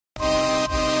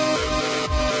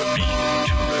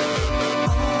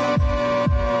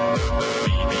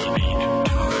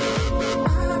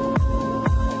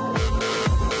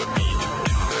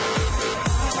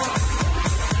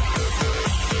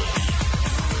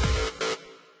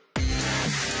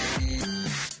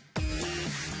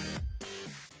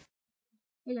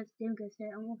Hey guys, Tim Ghost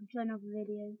here, and welcome to another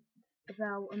video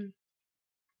about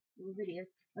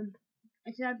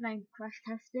instead of playing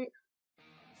Crashtastic,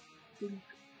 you've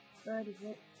heard of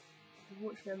it. I've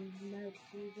watched Nerd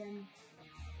season.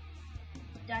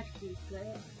 Dad keeps play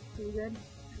it, pretty good.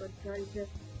 So I decided to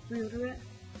pre-order it,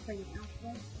 playing it out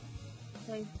today.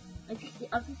 So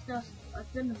I've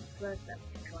done the first step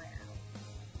to try it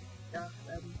out. Stuff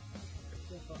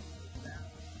so far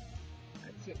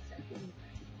about 6 seconds.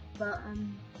 But I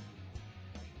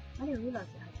didn't realise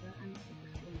it had that, and it's just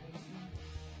really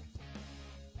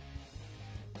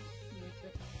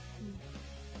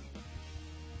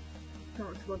can't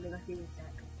respond unless you in a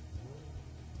sec.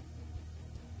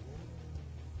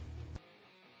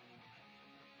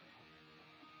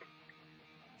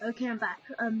 Okay, I'm back.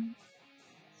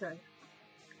 So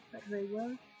that's very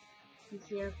well. You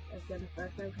see, I've done the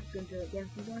first level. I'm gonna do it again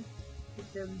for you guys.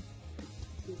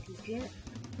 Just legit.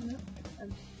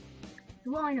 So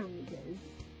what I normally do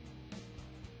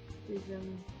is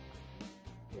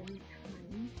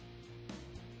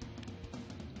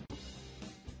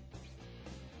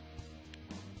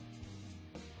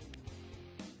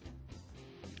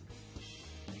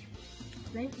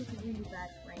make this a really bad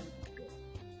frame. Good.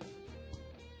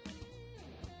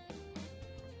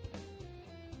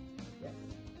 Yeah.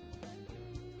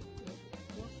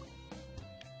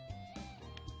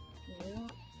 Yeah.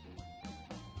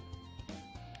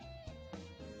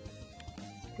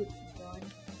 Good design.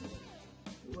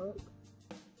 Work.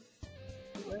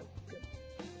 Good.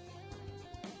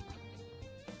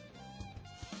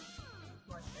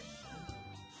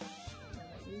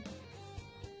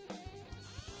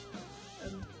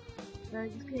 So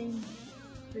this game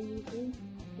previously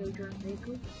they drive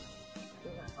vehicles, so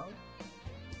that off.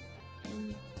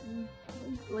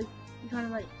 Like you kind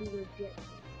of like do the jet.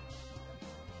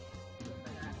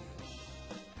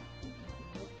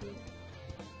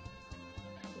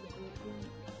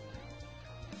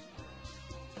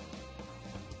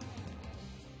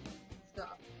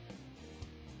 Stop.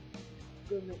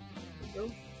 Go. Go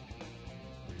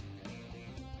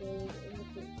in the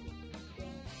picture.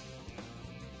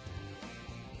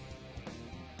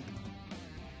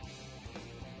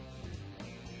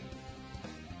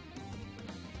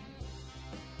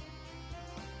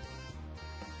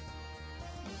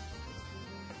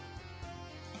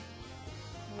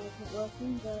 It's not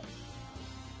working, but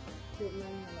do it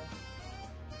manually.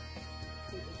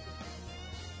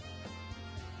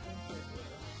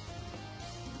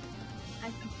 I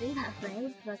can see that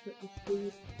failed because I put the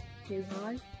speed too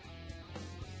high.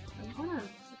 Oh no,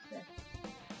 what's this?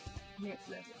 Next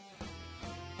level.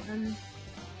 I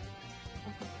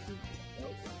can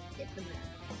get them there.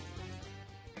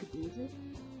 Could use it.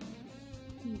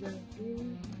 What I'm gonna do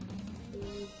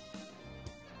is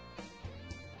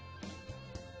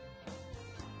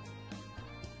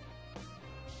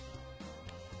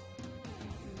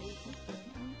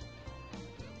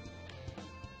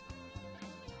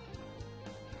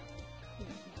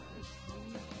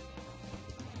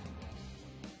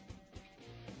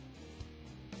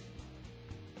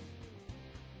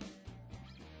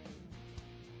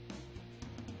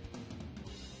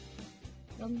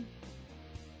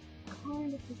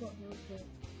kind of forgot how to do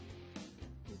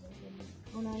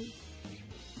oh no,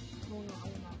 oh no,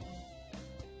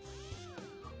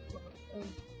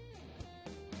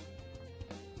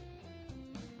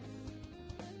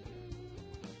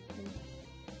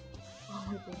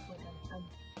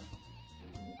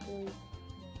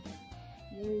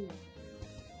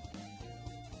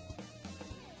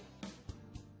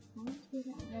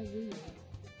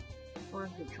 or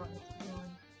I'm trying to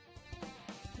design.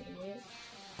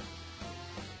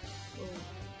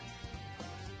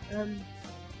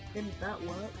 Didn't that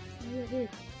work? Yeah, it did.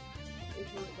 It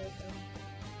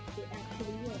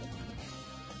actually worked.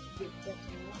 It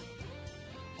definitely worked.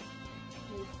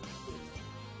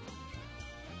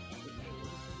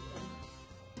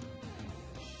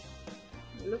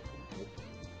 Look at it.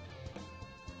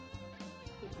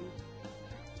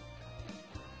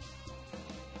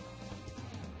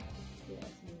 Yeah,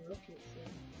 it's new rockets.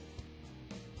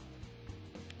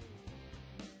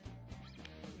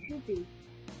 Should be.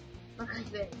 Like I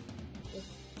said, it's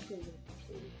pretty good.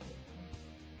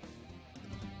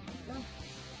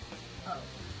 Oh.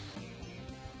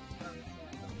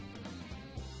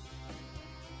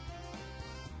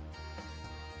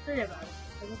 Sorry about it.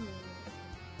 I didn't mean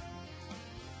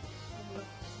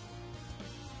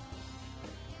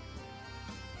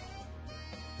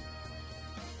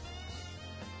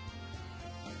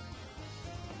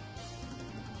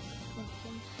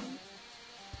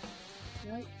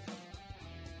Right.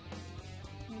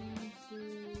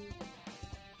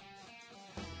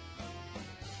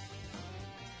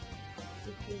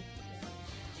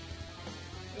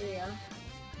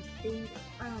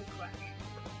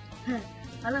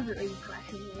 I love it when you crash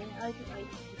in here. I think I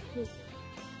did.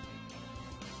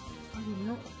 I did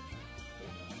not.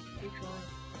 We try.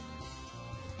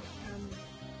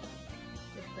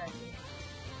 This version.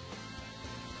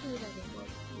 Who does it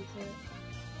work? Is it?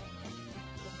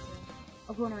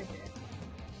 I've got an idea.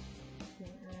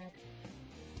 Add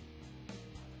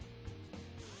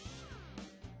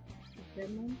the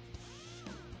third one.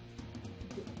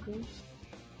 Is it cool?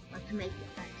 I can make it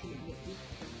actually look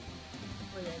useful.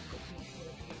 Oh yeah, it's got to make sure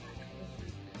it's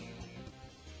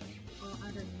oh, I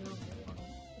don't know.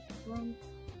 It's wrong.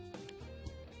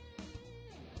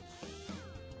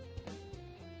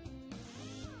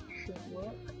 Should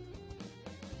work.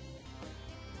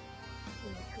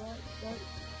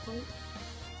 Wait.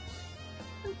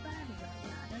 So bad about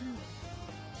that, I don't know.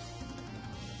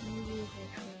 Maybe if I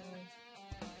try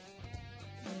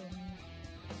I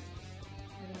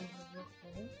don't know what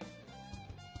for it.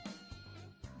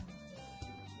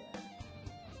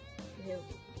 Here we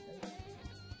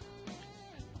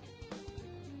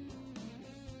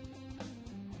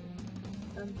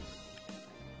go.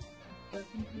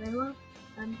 Working very well.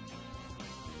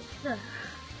 So I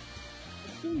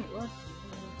think it was.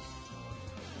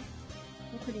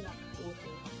 We're putting up 40,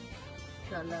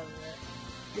 so I'll lower it.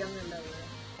 Yeah, I'm gonna lower it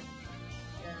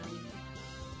down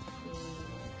to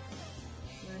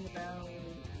around about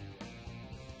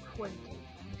 20.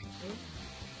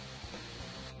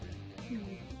 I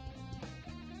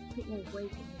think more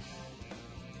weight in this.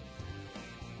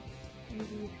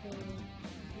 Maybe for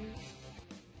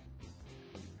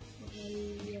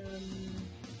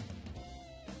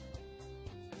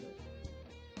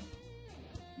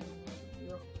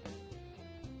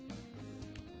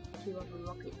two other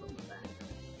rockets on the back.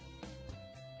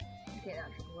 Okay, that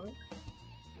should work.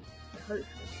 Hopefully it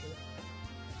should.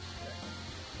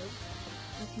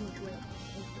 Not too much weight.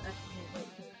 Actually,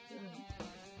 weight to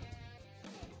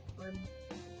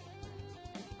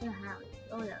gonna have it.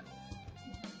 Oh yeah.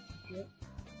 Legit.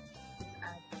 Just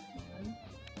add one.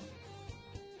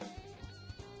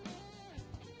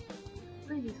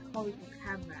 Look at this horrible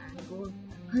camera angle.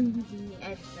 I'm using the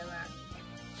editor at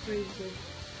 3D.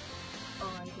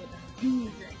 Oh, I did that.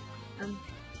 Music.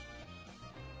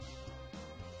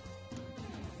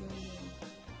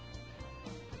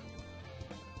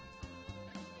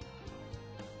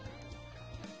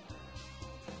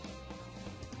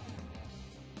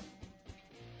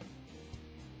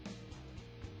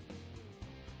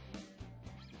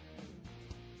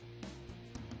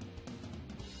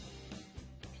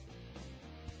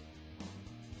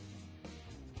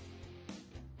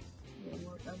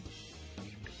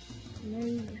 No.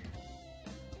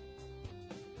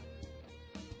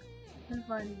 I'm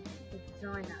find the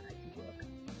design that actually work.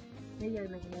 Maybe I'll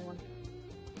make another one.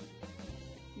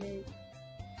 No.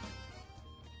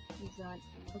 Design.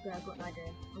 Okay, I've got an idea.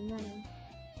 I'm gonna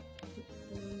put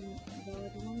some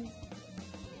large ones.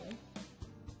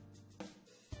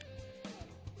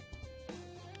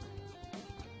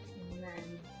 And then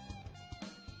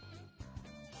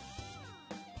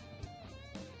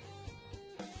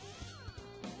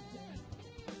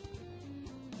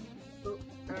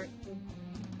alright.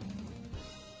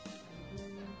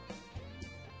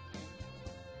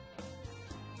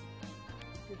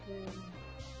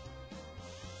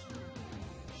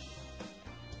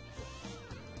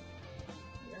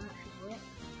 Yeah, that should work.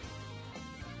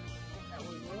 That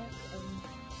will work.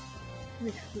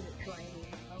 Let's give it a try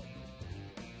anyway.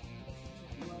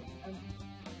 I'm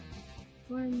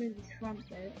going to move this front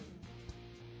bit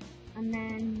and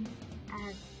then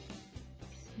add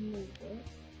smooth it.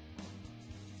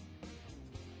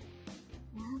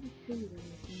 I have a feeling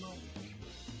this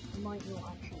might not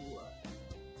actually work.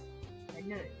 I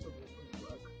know it probably wouldn't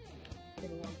work,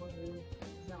 depending on the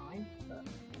design, but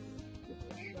give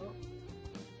it a shot.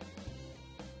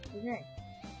 Okay.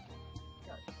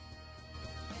 Go.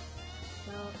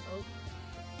 Start. Oh.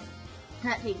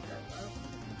 That didn't go well.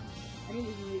 I didn't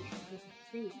even reach the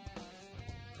speed.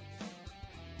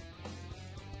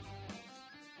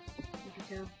 You can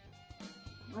tell.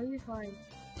 Maybe if I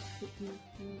put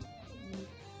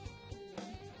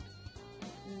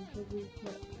and probably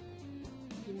put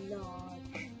the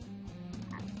large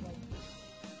at the front,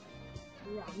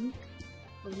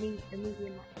 or a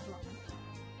medium at the front,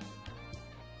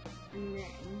 and then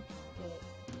put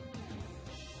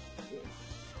this.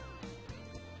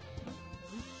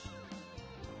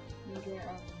 And get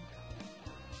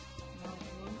large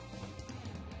one,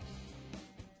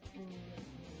 and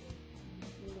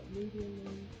medium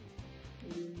one,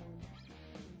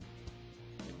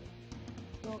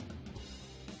 stock,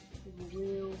 the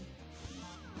wheel,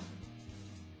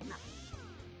 no.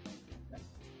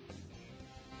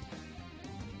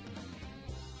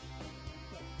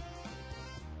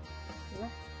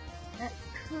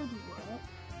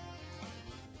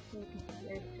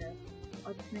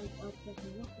 are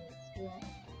taking rockets to it.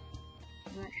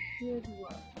 And that should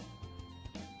work.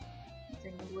 I'm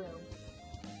saying it will.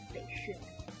 They should.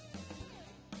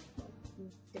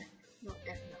 Not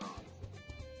definite answer.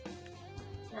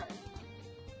 So.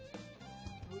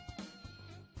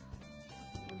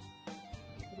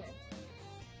 Okay.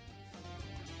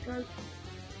 So.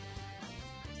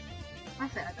 I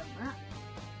said I done that.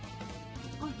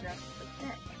 Oh, that's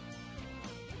okay.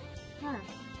 No, that's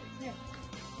it.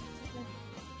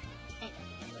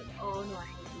 Oh no, I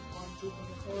hate these ones. These ones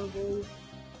are horrible.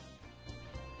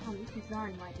 Oh, this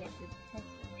design might get the test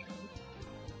actually.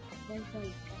 Very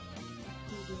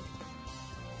easy.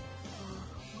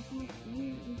 What can I do?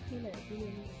 You feel it, do you?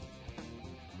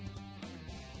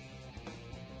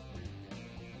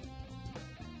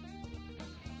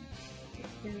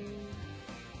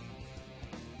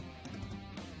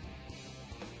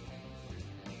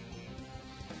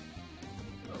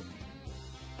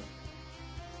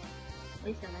 At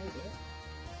least I made it.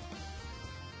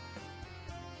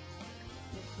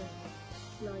 It's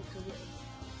like a little.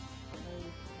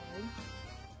 Okay.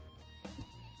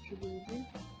 Should be easy.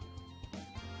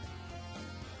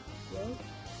 Yay.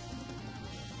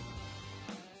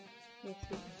 Let's get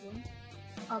this one.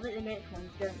 I bet the next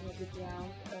ones don't need the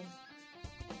ground.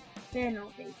 They're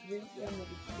not big, they're not big.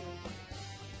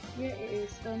 Yeah, it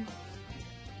is.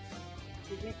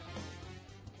 Is it?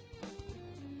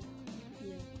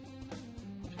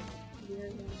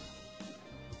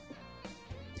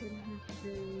 Gonna have to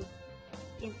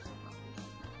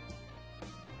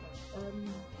I'm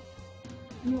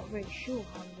not very sure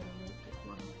how I'm gonna make this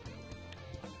one.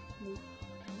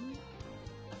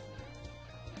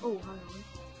 Oh, hang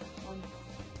on.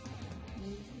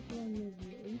 Medium.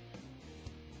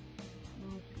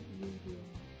 Medium.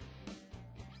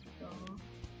 Star.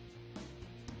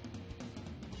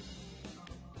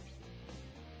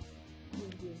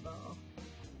 Medium bar.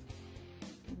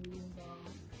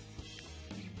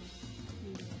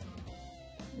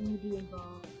 Medium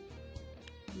bar.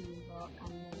 Medium bar,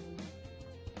 and then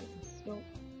stop.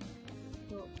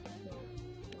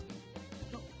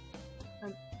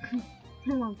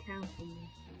 No, I'm counting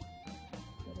this.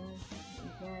 But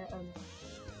there, oh,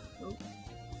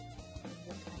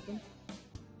 what's happened?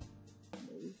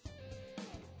 Move.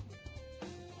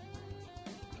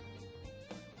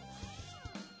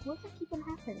 What's that keep on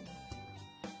happening?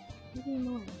 It's really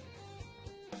annoying.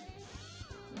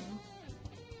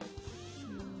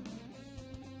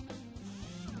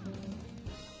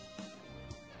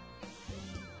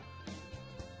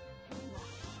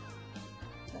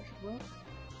 Work.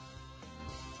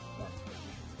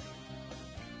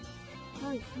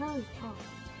 No, oh.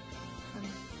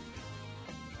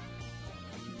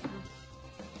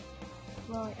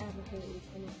 Right over here is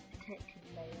going to protection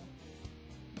layer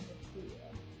over here.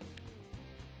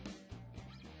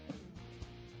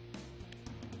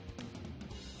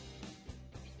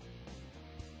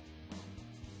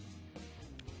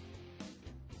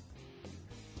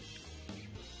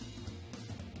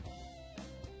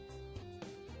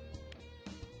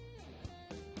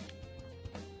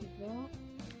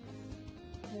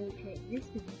 Okay, this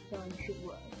design should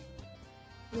work.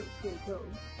 Looks pretty cool.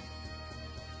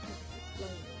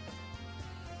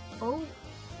 Oh!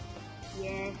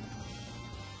 Yes!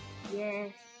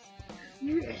 Yes!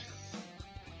 Yes!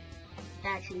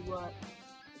 That actually worked.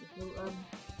 So,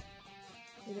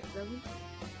 is it double?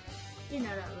 You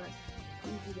know that works.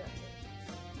 Easy that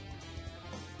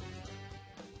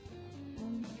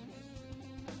works.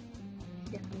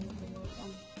 Definitely gonna work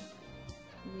on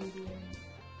medium.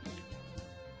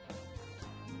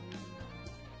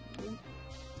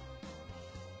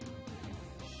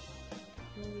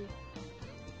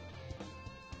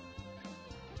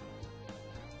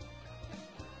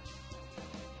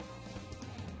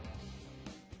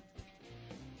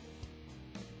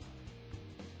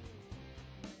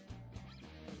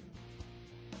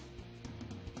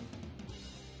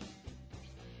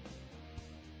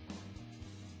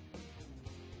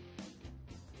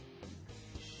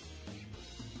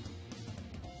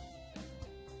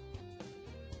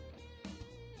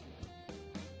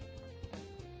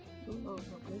 Oh,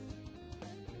 not good.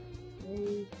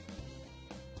 Move.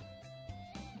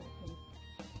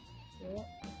 Okay.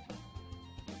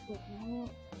 Get more.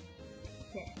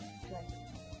 Okay, right.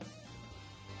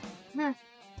 Huh.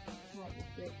 Right,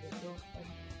 just do it this awesome.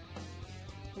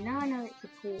 So now I know it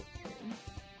supports him.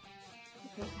 I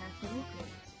don't have to look at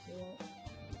it.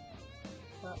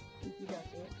 But if he does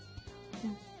it.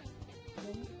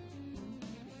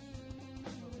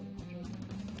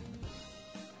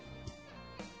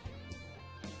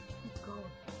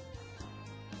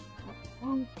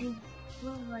 Oh, geez.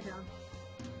 Well done.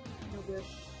 good.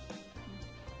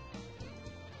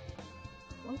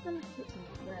 Why can't I put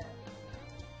something there?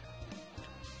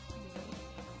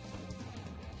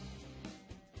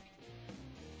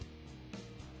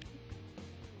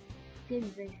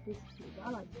 Game's very physical, but I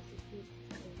like this. It's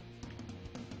physical.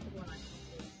 Everyone likes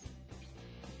this.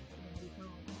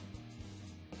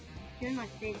 During my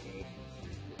stages,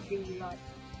 what do you like?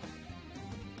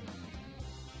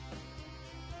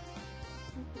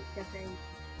 Definitely.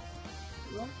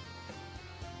 What?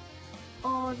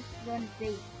 Oh, this is run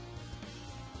deep.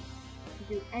 To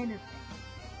do anything.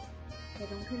 Head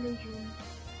on collision.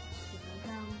 Go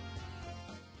down.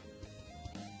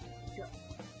 Drop.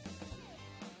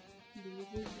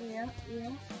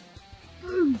 Yeah.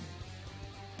 Boom!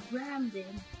 Rammed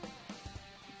him.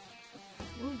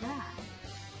 What was that?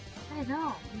 Head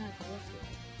on! No, it's worth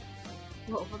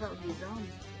it. What, I thought that would be his arm.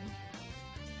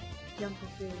 Jump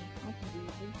off the... I can do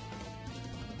this.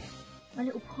 My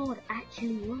little pod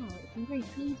actually works. I'm very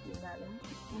pleased with that then.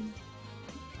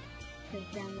 Goes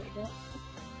down a little bit.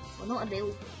 Well, not a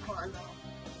little, quite a lot.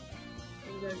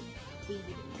 And go speed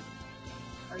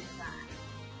over that.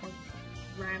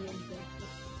 Ram into the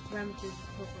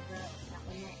top of that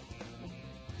one next.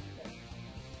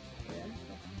 Yeah,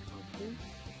 that's cool.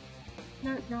 No,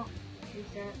 it's not.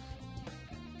 Reset.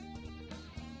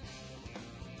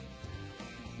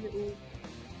 Little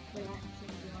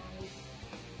relaxing ride.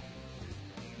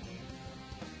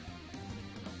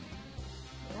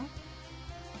 Yeah.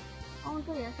 Oh my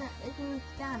god, that's that. It's all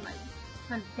damage.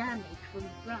 Kind of damage from the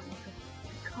front because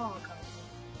the car goes.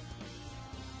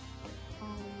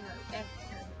 Oh no,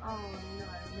 X-turn. Oh no,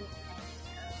 not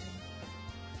X-turn.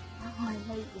 Oh, I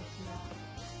hate this now.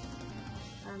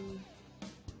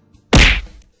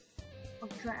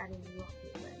 I'll try adding the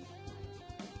rocket then.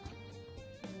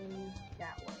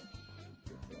 That way.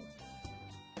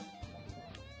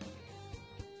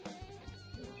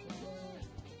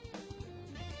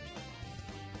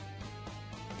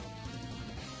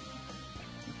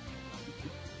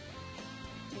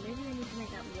 So maybe I need to make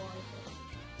that wider.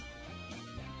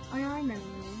 Oh, I remember now.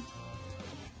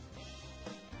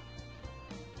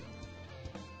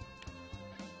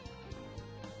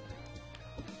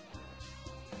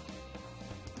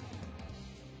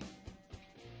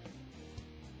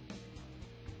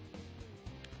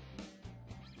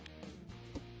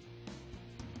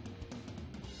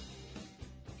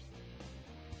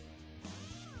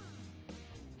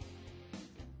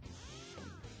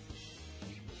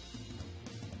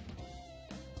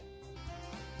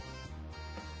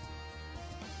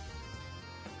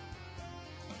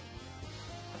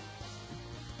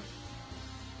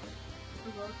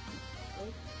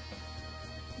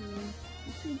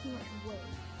 It's too much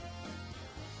weight.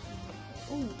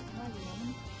 Oh,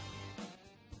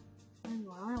 hang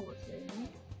on, I was doing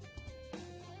it.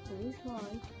 So if I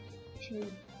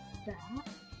change that,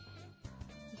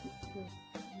 if it goes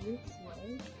this way,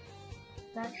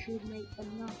 that should make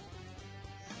enough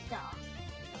stuff.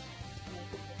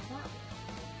 Make it that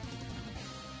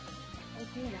way.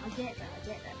 Okay, now I get that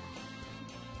now.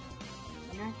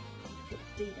 And I put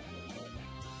speed up a little bit.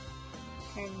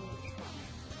 10 minutes time.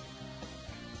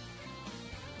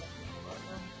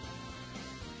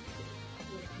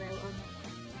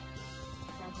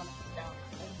 Sounds like stuff.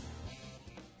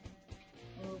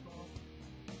 Oh god.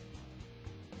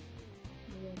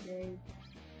 Okay.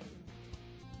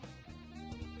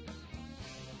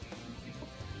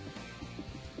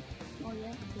 Oh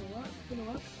yeah, it's gonna work. Oh no,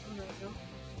 it's not.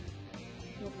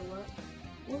 It's not gonna work.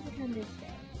 What if I turn this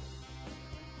down?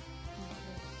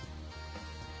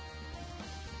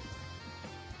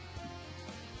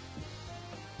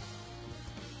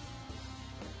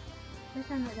 That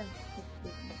sounds like that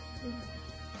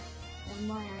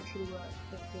might actually work.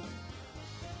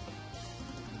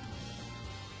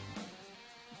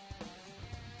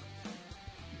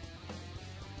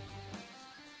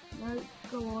 No,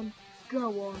 go on, go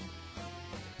on,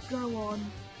 go on.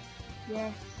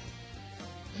 Yes,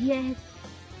 yes.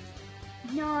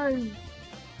 No,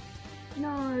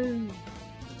 no,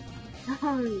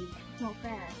 no. It's not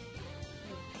fair.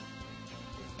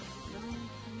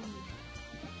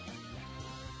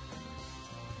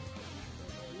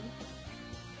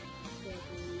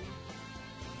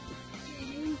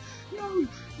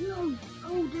 No, I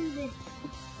will do this.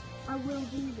 I will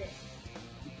do this.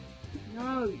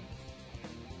 No.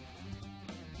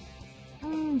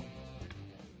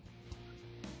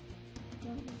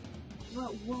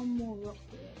 Right, one more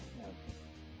rocket.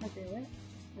 I'll do it.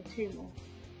 Or two more.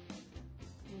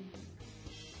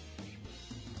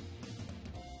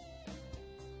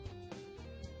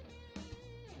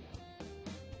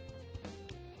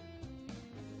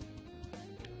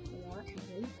 Right.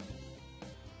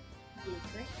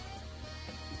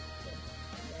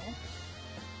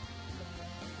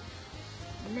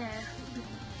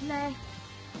 left,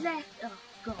 left. Oh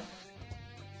god.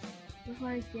 If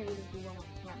I get rid of the one up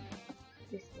front,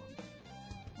 this one,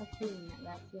 I've seen that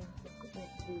that's the only thing I've got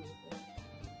to do with it.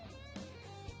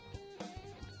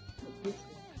 But this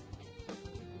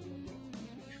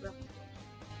one,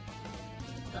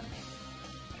 but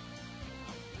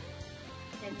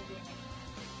then again.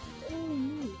 Oh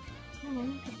no! Hang on,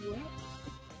 that could work.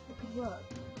 That could work.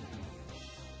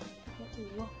 That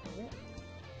could work with it.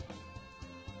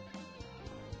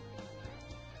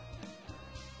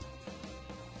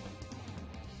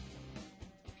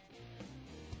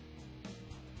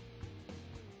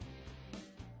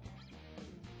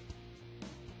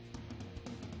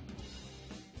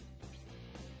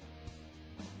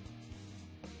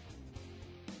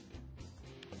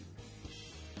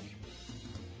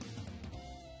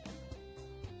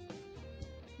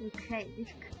 Okay,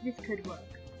 this could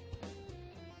work.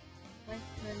 Let's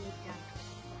turn this down to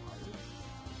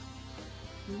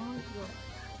 5. Might work.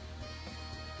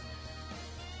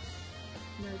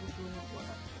 No, this will not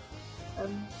work.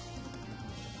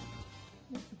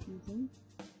 That's confusing.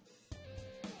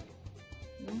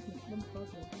 Some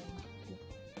puzzle.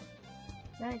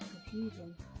 That is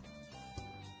confusing.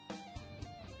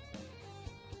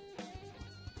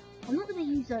 I'm not going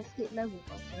to use that skip level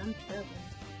button, I'm terrible.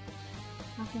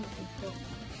 I think it's stop.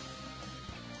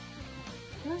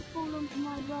 Don't fall onto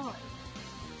my ride.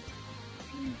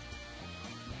 Jeez.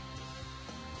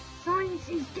 Science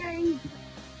is gay!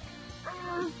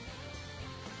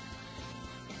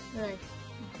 Right.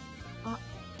 Up,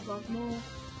 got more.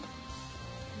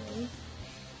 No.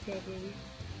 Steady.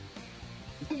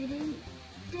 Steady.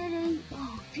 Steady.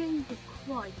 Oh, Jesus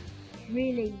Christ.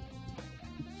 Really?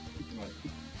 No.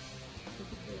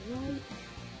 Right.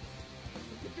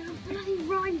 Bloody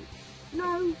right!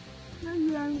 No! No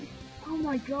you don't! Oh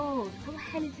my god! What the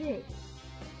hell is it?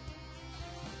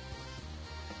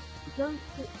 Don't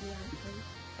put me out,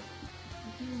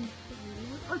 please.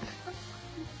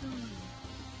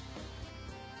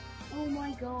 Oh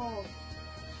my god!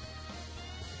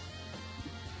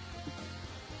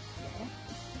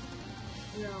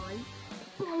 Yeah. Right.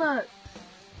 Bollocks!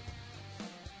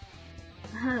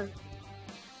 Oh.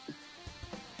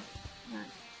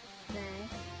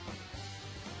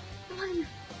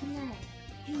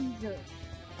 Jesus.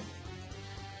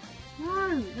 No, I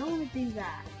don't want to do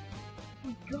that. Oh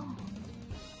my god.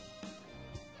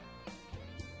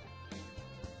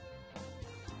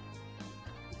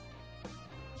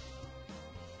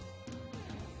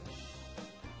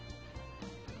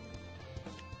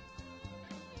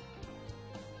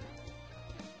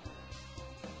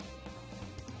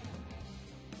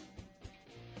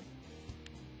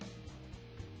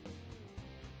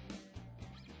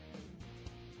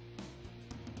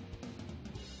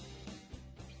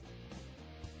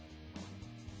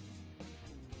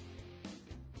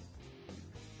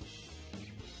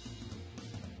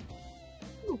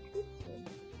 Oh, pizza.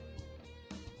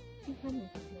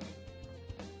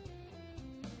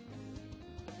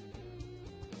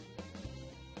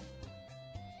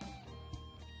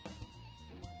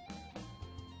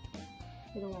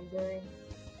 I don't know what I'm doing.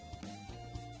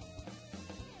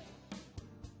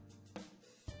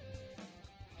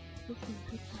 This is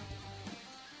good.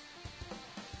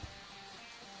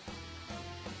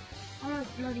 Oh,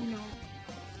 bloody no.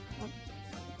 Oh.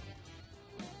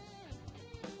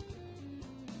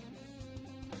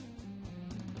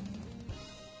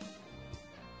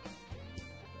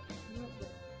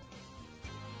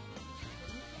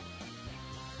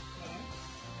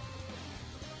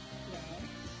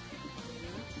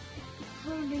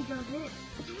 Totally does it.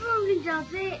 Totally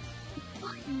does it.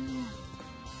 Fucking hell.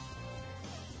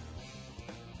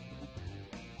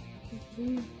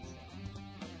 Please.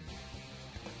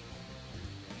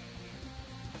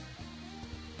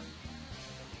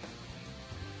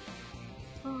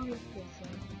 Oh, it's this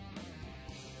one.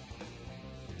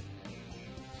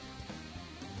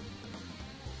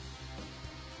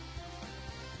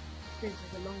 This is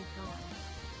a long time.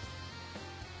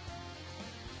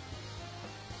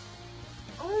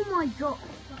 Oh my god!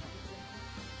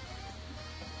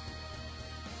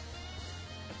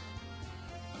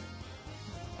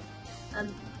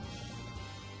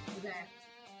 There.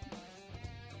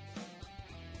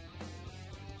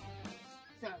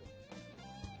 So,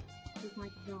 with my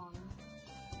design,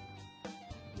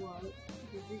 what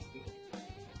does this do?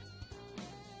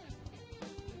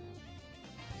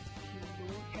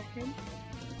 Checking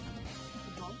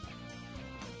the box,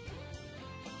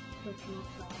 personal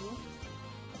style,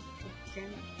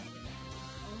 system,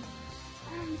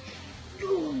 and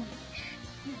launch.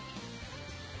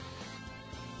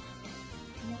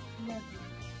 Next level.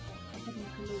 Having a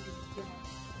collision as well.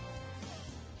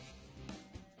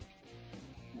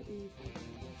 Not easy.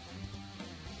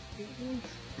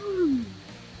 Boom!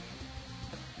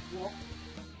 What?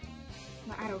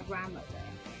 I had a ram up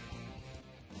there.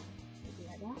 Maybe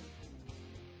like that.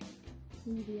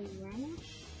 Medium ram.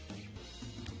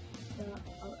 The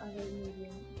other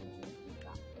medium like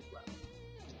that as well.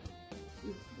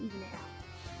 Even it out.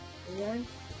 There we go.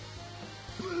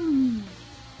 Boom!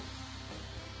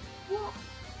 What?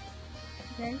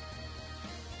 Okay.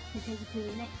 We take it to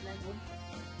the next level.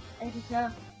 Editor.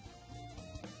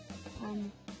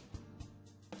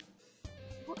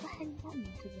 What the hell is that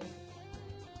meant to do?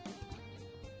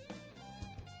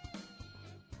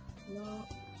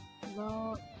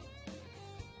 Lot.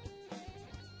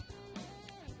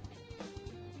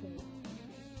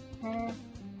 Hair.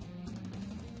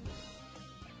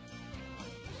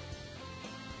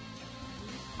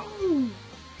 Oh!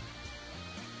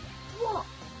 What?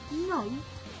 No.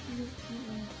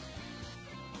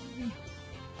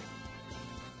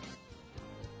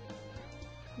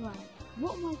 Right.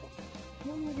 What am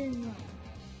I doing wrong?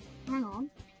 Hang on.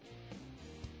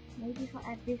 Maybe if I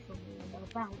add this on here, they'll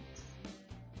bounce.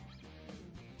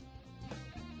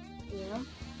 Yeah.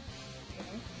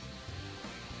 Yes.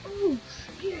 Oh,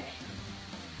 shit!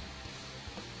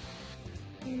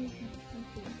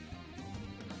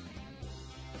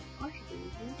 I should do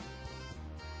this.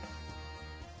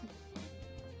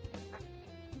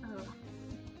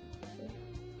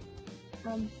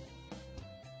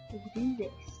 We'll do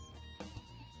this.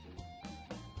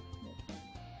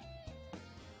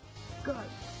 Go!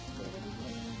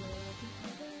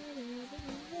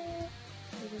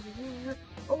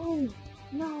 Oh,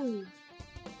 no!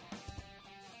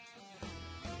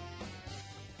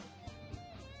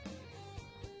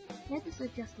 Let us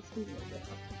adjust the speed a little bit.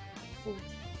 Oh,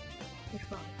 push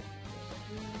back.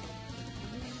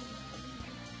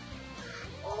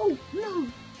 Oh, no!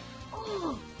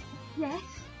 Oh, yes,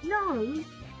 no!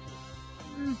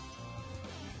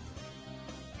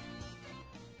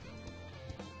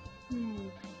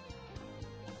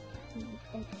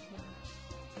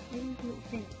 Maybe a little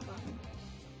thing button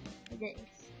like this,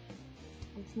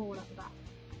 and small at the back.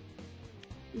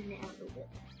 Even it out a little bit.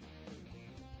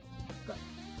 Go.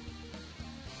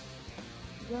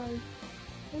 Go.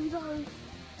 There we go.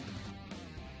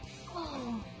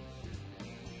 Oh.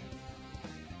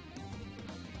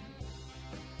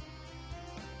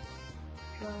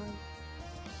 Try.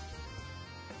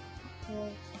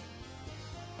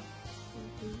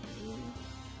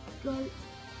 Go.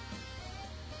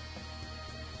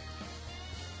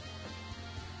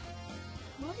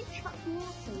 Why did it chuck me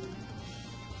out so easy?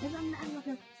 There's like a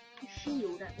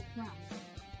shield at the front.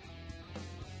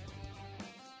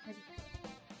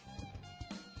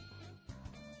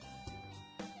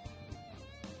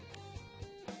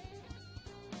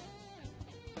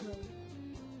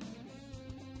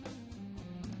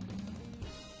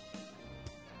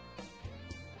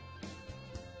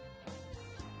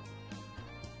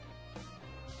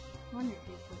 One of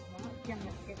these is not jump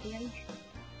at deviation.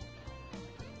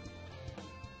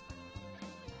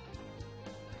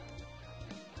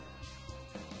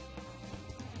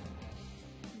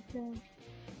 So,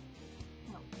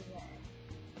 help there.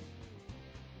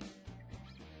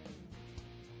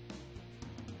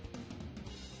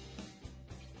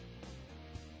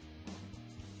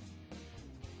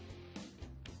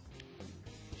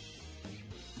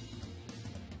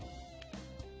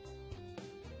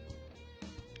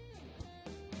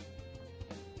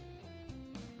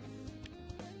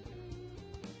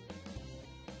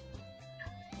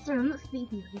 Sorry, I'm not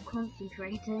speaking because I'm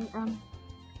concentrating.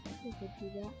 We could do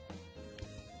that.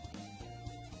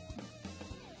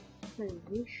 So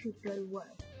this should go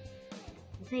well.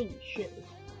 I'm saying it should,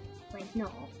 but it's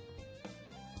not.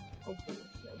 Obviously.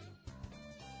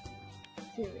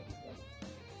 Seriously.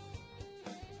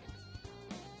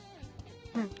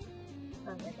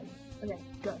 Okay,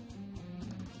 go.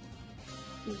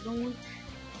 We launch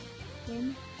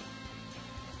him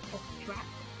off the track.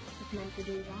 It's meant to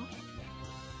do that.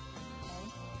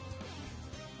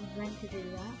 I was meant to do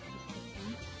that.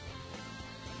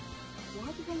 Why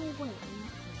did I wait?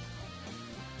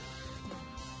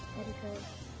 Editor.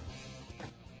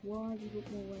 Why did it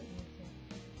more wait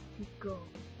until go?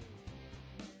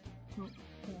 Not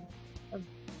there.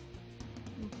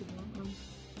 Nothing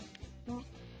wrong.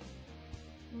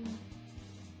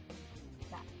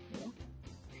 That here.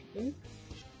 Should do.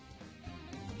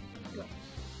 Go.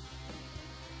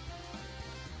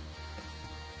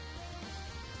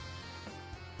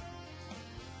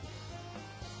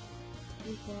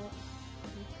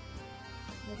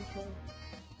 Editor.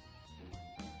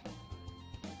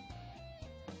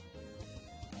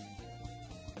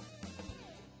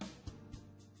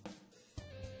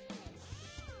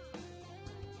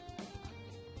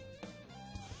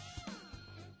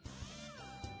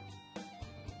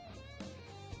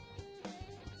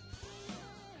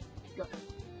 go.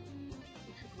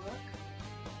 This should work.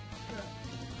 Sure.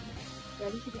 Yeah,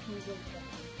 this should become really good.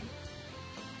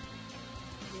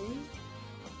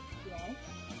 Yes.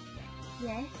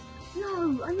 Yes.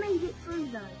 No, I made it through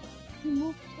though. See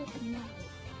more protection now.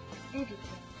 Editor.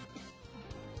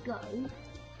 Go.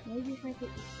 Maybe if I get the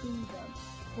speeder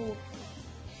 40.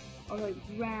 I'll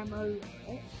ram over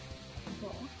it.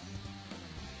 Boss.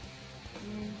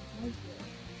 And then make it.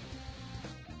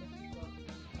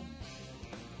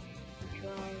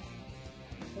 Try.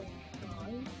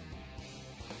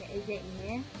 Okay, is it in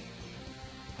there?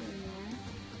 In there.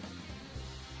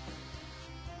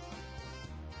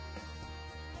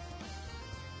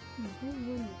 Who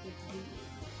really did this?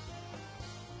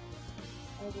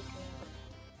 Editor.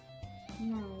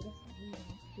 No, that's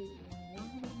not me.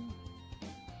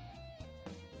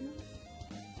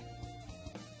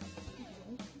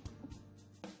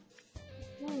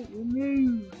 Wait,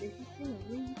 remove! This is still a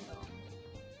restart.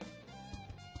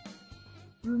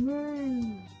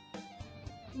 Remove!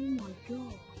 Oh my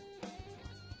god.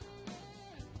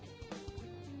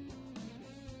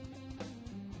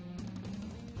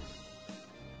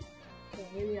 Okay,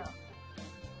 here we are.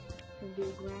 Can do a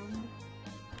grand.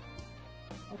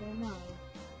 I don't know.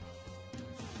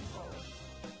 Oh.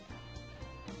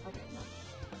 I don't know.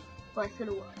 But it's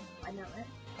gonna work. I know it.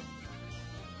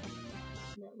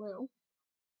 And it will.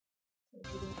 It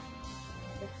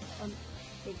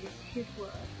just should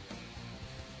work.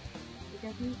 It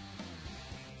doesn't.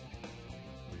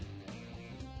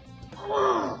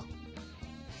 Oh!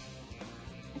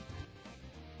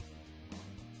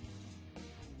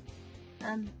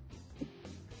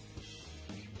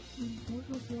 What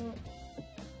was the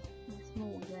small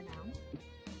one there now?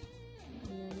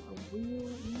 And then a wheel,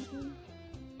 maybe?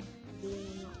 Wheel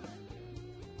not.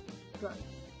 Go.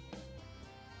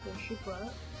 So it should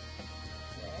work.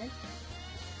 Yes.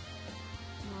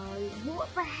 No. What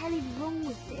the hell is wrong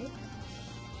with this?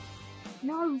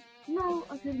 No! No!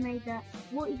 I could have made that.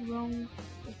 What is wrong?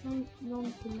 It's so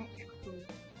non-symmetrical.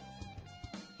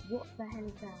 What the hell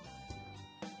is that?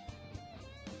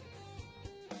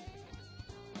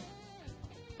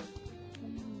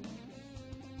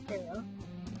 There we are.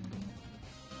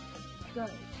 Go.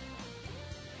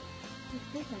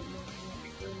 This ain't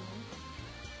non-symmetrical anymore.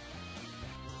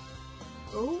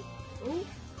 Oh! Oh!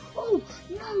 Oh!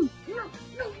 No! No!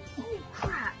 No! Oh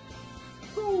crap!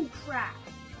 Oh crap!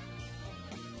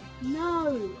 No!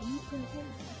 I'm not gonna hit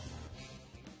that.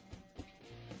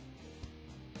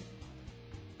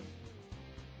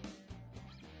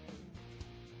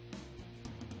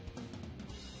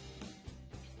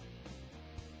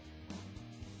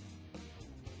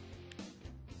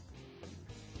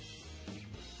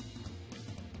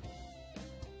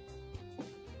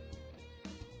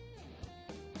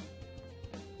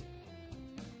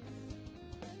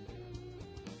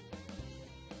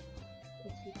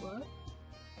 What?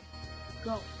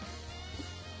 Go.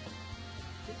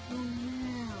 It's on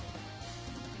now.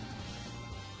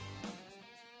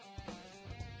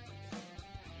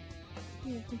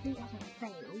 Yeah, I think that's a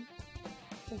fail.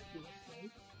 Obviously.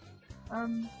 I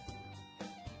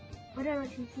don't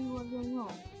actually see what's going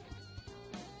on.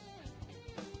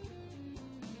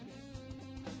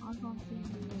 I can't see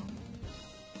anything wrong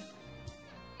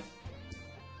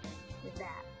with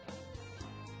that.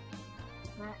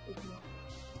 That is not.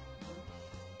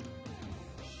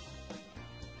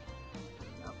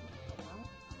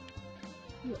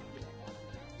 Yeah.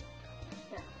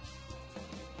 There.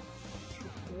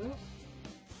 Should do it.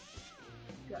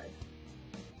 Go.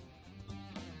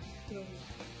 Go.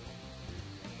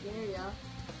 There we are.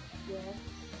 Yes.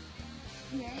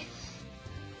 Yes.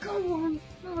 Go on.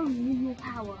 No, with your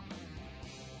power.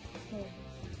 Okay.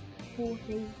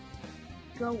 40.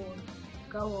 Go on.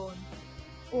 Go on.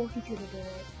 40 should have done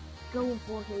it. Go on,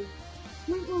 40.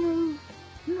 Make your move.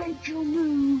 Make your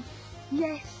move.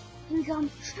 Yes. Here we come.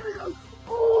 Here we go.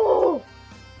 Oh!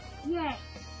 Yes!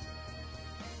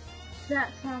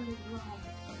 That sounded wrong.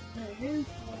 So who's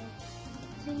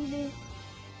see this?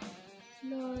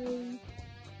 Slow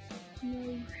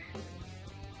motion.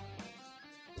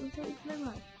 What's that slow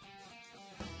motion?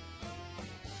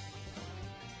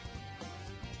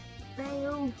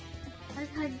 Fail! I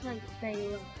kind of like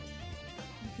fail.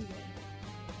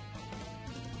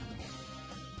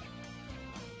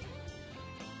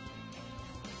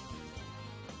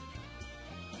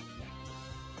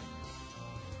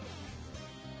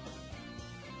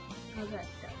 Okay,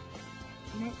 so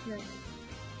next one.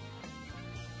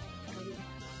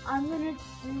 I'm gonna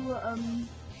do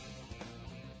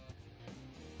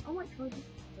I might try this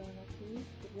one actually.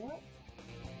 Good work.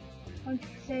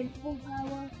 100% full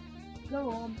power. Go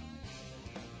on.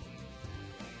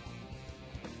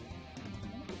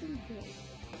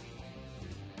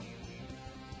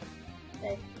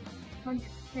 So 100% is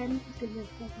going to be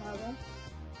full power.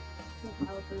 Full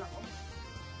power for lot.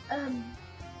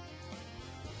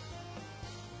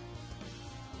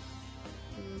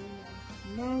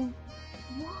 No.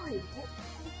 Why? What?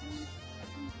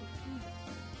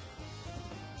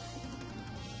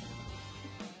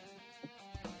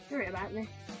 Sorry about this.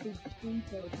 It's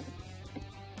stupid.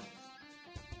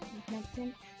 Doesn't make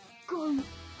sense. Go on,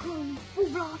 full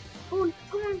blast. Come on,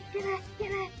 get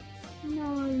there.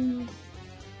 No.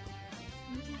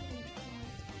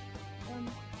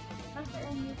 That's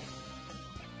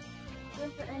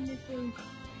the end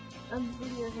of the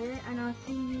video here, and I'll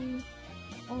see you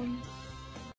on